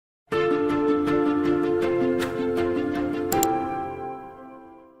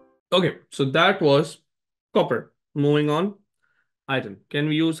Okay, so that was copper. Moving on, iron. Can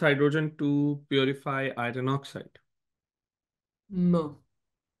we use hydrogen to purify iron oxide? No.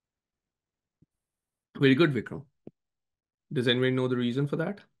 Very good, Vikram. Does anyone know the reason for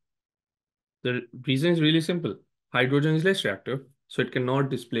that? The reason is really simple. Hydrogen is less reactive, so it cannot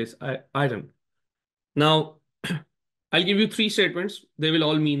displace iron. Now, I'll give you three statements. They will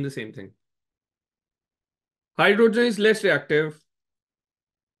all mean the same thing. Hydrogen is less reactive,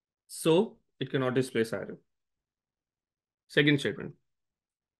 so it cannot displace iron. Second statement.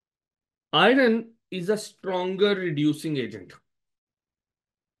 Iron is a stronger reducing agent.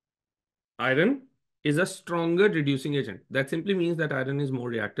 Iron is a stronger reducing agent. That simply means that iron is more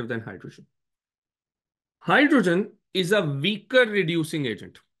reactive than hydrogen. Hydrogen is a weaker reducing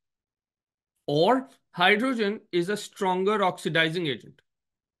agent, or hydrogen is a stronger oxidizing agent.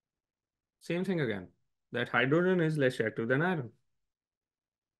 Same thing again, that hydrogen is less reactive than iron.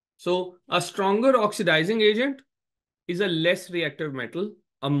 So a stronger oxidizing agent is a less reactive metal,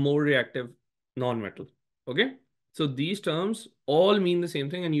 a more reactive non-metal. Okay? So these terms all mean the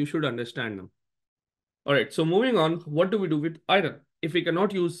same thing and you should understand them. All right, so moving on, what do we do with iron? If we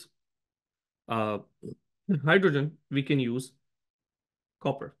cannot use uh, hydrogen, we can use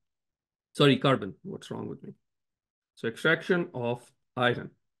copper. Sorry, carbon. What's wrong with me? So extraction of iron.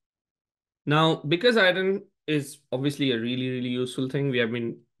 Now, because iron is obviously a really, really useful thing,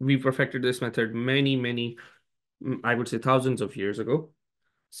 we perfected this method many, I would say thousands of years ago.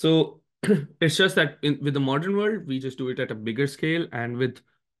 So it's just that with the modern world, we just do it at a bigger scale and with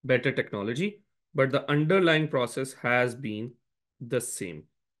better technology, but the underlying process has been the same.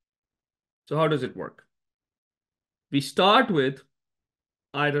 So how does it work? We start with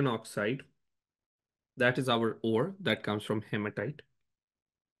iron oxide. That is our ore that comes from hematite.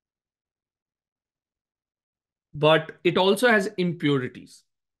 But it also has impurities.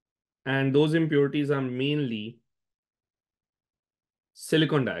 And those impurities are mainly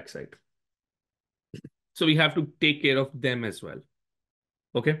silicon dioxide. So we have to take care of them as well.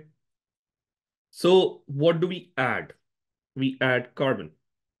 Okay. So what do we add? We add carbon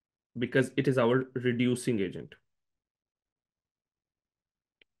because it is our reducing agent.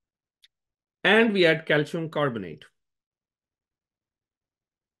 And we add calcium carbonate.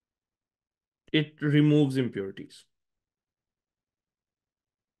 It removes impurities.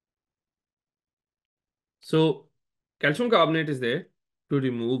 So calcium carbonate is there to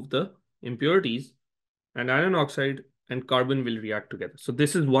remove the impurities, and iron oxide and carbon will react together. So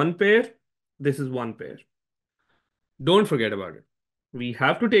this is one pair, this is one pair. Don't forget about it. We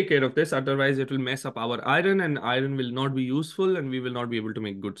have to take care of this, otherwise it will mess up our iron and iron will not be useful and we will not be able to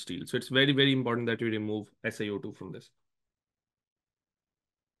make good steel. So it's very, very important that we remove SiO2 from this.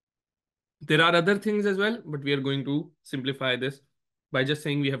 There are other things as well, but we are going to simplify this by just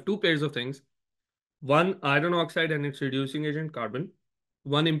saying we have two pairs of things. One iron oxide and its reducing agent, carbon.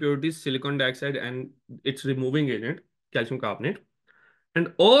 One impurity is silicon dioxide and its removing agent, calcium carbonate.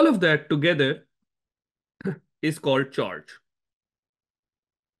 And all of that together is called charge.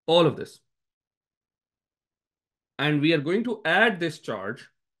 All of this. And we are going to add this charge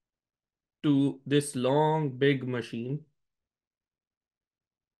to this long, big machine,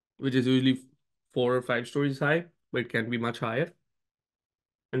 which is usually 4 or 5 stories high, but it can be much higher.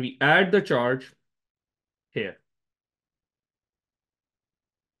 And we add the charge here.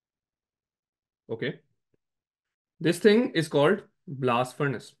 Okay. This thing is called blast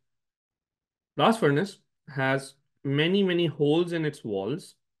furnace. Blast furnace has many holes in its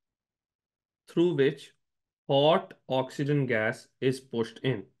walls through which hot oxygen gas is pushed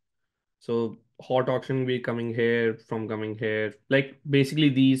in. So hot oxygen will be coming here from coming here. Like basically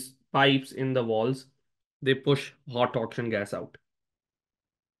these pipes in the walls, they push hot oxygen gas out.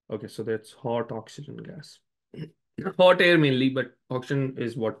 Okay, so that's hot oxygen gas. Hot air mainly, but oxygen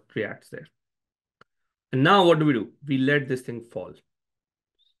is what reacts there. And now what do? We let this thing fall.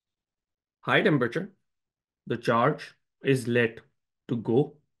 High temperature, the charge is let to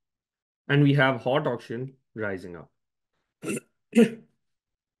go, and we have hot oxygen rising up.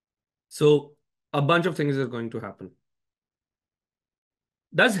 So a bunch of things is going to happen.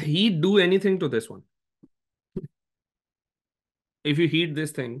 Does heat do anything to this one? If you heat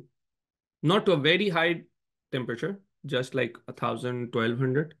this thing, not to a very high temperature, just like 1,000,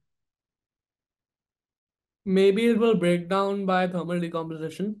 1,200. Maybe it will break down by thermal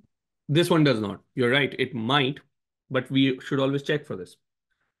decomposition. This one does not. You're right, it might, but we should always check for this.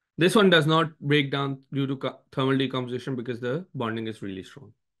 This one does not break down due to thermal decomposition because the bonding is really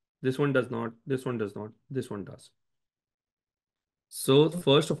strong. This one does not, this one does not, this one does. So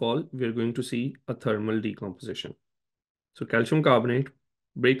first of all, we're going to see a thermal decomposition. So calcium carbonate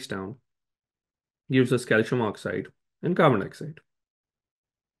breaks down, gives us calcium oxide and carbon dioxide.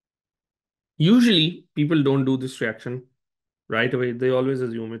 Usually, people don't do this reaction right away. They always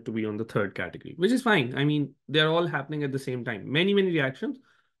assume it to be on the third category, which is fine. I mean, they're all happening at the same time. Many reactions,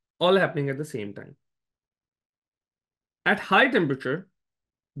 all happening at the same time. At high temperature,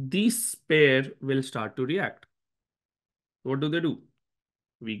 these pair will start to react. What do?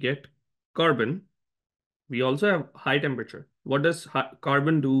 We get carbon. We also have high temperature. What does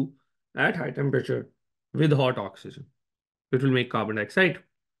carbon do at high temperature with hot oxygen? It will make carbon dioxide.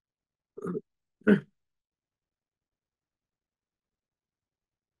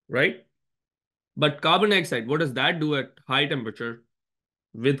 Right? But carbon dioxide, what does that do at high temperature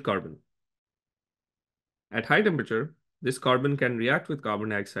with carbon? At high temperature, this carbon can react with carbon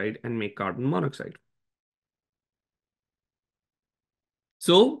dioxide and make carbon monoxide.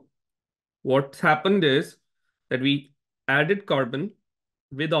 So what's happened is that we added carbon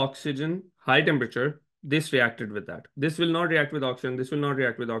with oxygen, high temperature. This reacted with that. This will not react with oxygen. This will not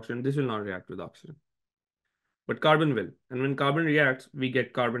react with oxygen. This will not react with oxygen. But carbon will. And when carbon reacts, we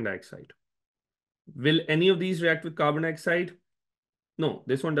get carbon dioxide. Will any of these react with carbon dioxide? No,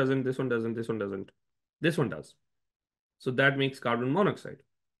 this one doesn't, this one doesn't, this one doesn't. This one does. So that makes carbon monoxide.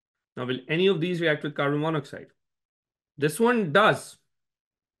 Now, will any of these react with carbon monoxide? This one does.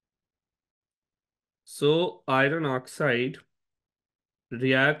 So iron oxide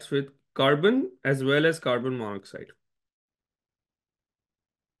reacts with carbon as well as carbon monoxide.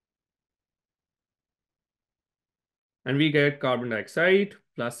 And we get carbon dioxide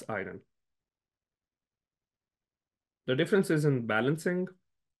plus iron. The difference is in balancing.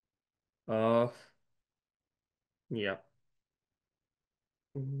 Yeah.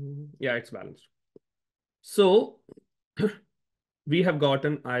 Yeah, it's balanced. So we have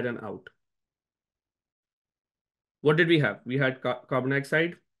gotten iron out. What did we have? We had carbon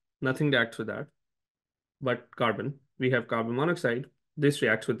dioxide, nothing reacts with that, but carbon. We have carbon monoxide, this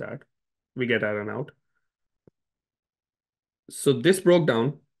reacts with that. We get iron out. So this broke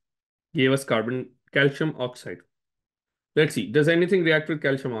down, gave us calcium oxide. Let's see, does anything react with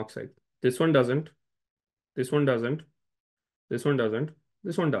calcium oxide? This one doesn't, this one doesn't, this one doesn't,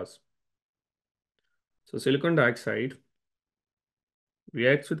 this one does. So silicon dioxide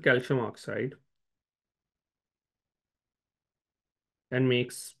reacts with calcium oxide and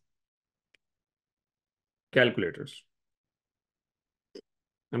makes calculators.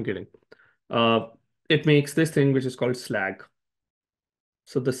 I'm kidding. It makes this thing which is called slag.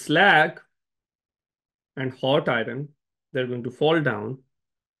 So the slag and hot iron, they're going to fall down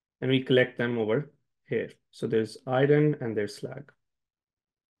and we collect them over here. So there's iron and there's slag.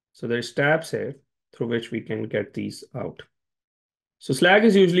 So there's tabs here through which we can get these out. So slag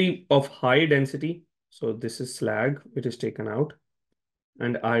is usually of high density. So this is slag, which is taken out,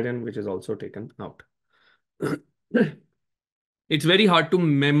 and iron, which is also taken out. It's very hard to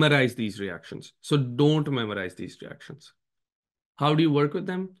memorize these reactions. So don't memorize these reactions. How do you work with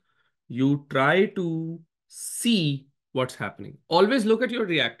them? You try to see what's happening. Always look at your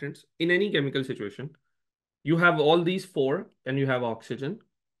reactants in any chemical situation. You have all these four and you have oxygen.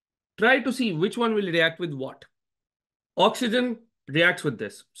 Try to see which one will react with what. Oxygen reacts with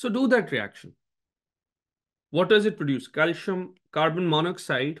this. So do that reaction. What does it produce? Calcium, carbon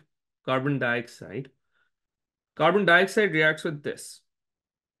monoxide, carbon dioxide. Carbon dioxide reacts with this.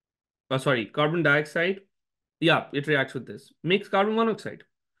 Oh, sorry, carbon dioxide. Yeah, it reacts with this. Makes carbon monoxide.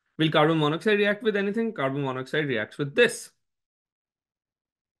 Will carbon monoxide react with anything? Carbon monoxide reacts with this.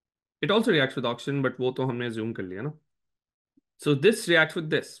 It also reacts with oxygen, but वो तो हमने assume कर लिया ना. So this reacts with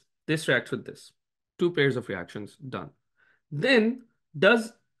this. This reacts with this. Two pairs of reactions done. Then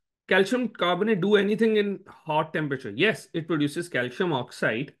does calcium carbonate do anything in hot temperature? Yes, it produces calcium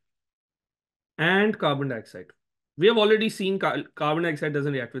oxide and carbon dioxide. We have already seen carbon dioxide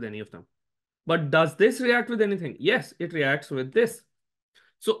doesn't react with any of them. But does this react with anything? Yes, it reacts with this.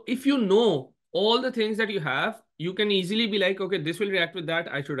 So if you know all the things that you have, you can easily be like, okay, this will react with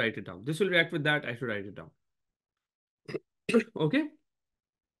that, I should write it down. This will react with that, I should write it down. Okay.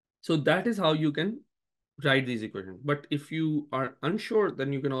 So that is how you can write these equations. But if you are unsure,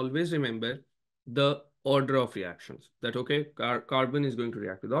 then you can always remember the order of reactions. That, okay, carbon is going to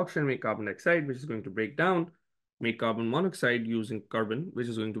react with oxygen, make carbon dioxide, which is going to break down, make carbon monoxide using carbon, which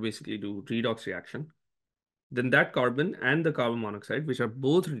is going to basically do redox reaction. Then that carbon and the carbon monoxide, which are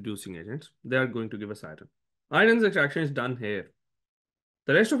both reducing agents, they are going to give us iron. Iron's extraction is done here.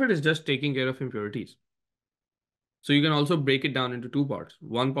 The rest of it is just taking care of impurities. So you can also break it down into two parts,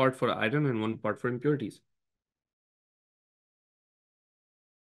 one part for iron and one part for impurities.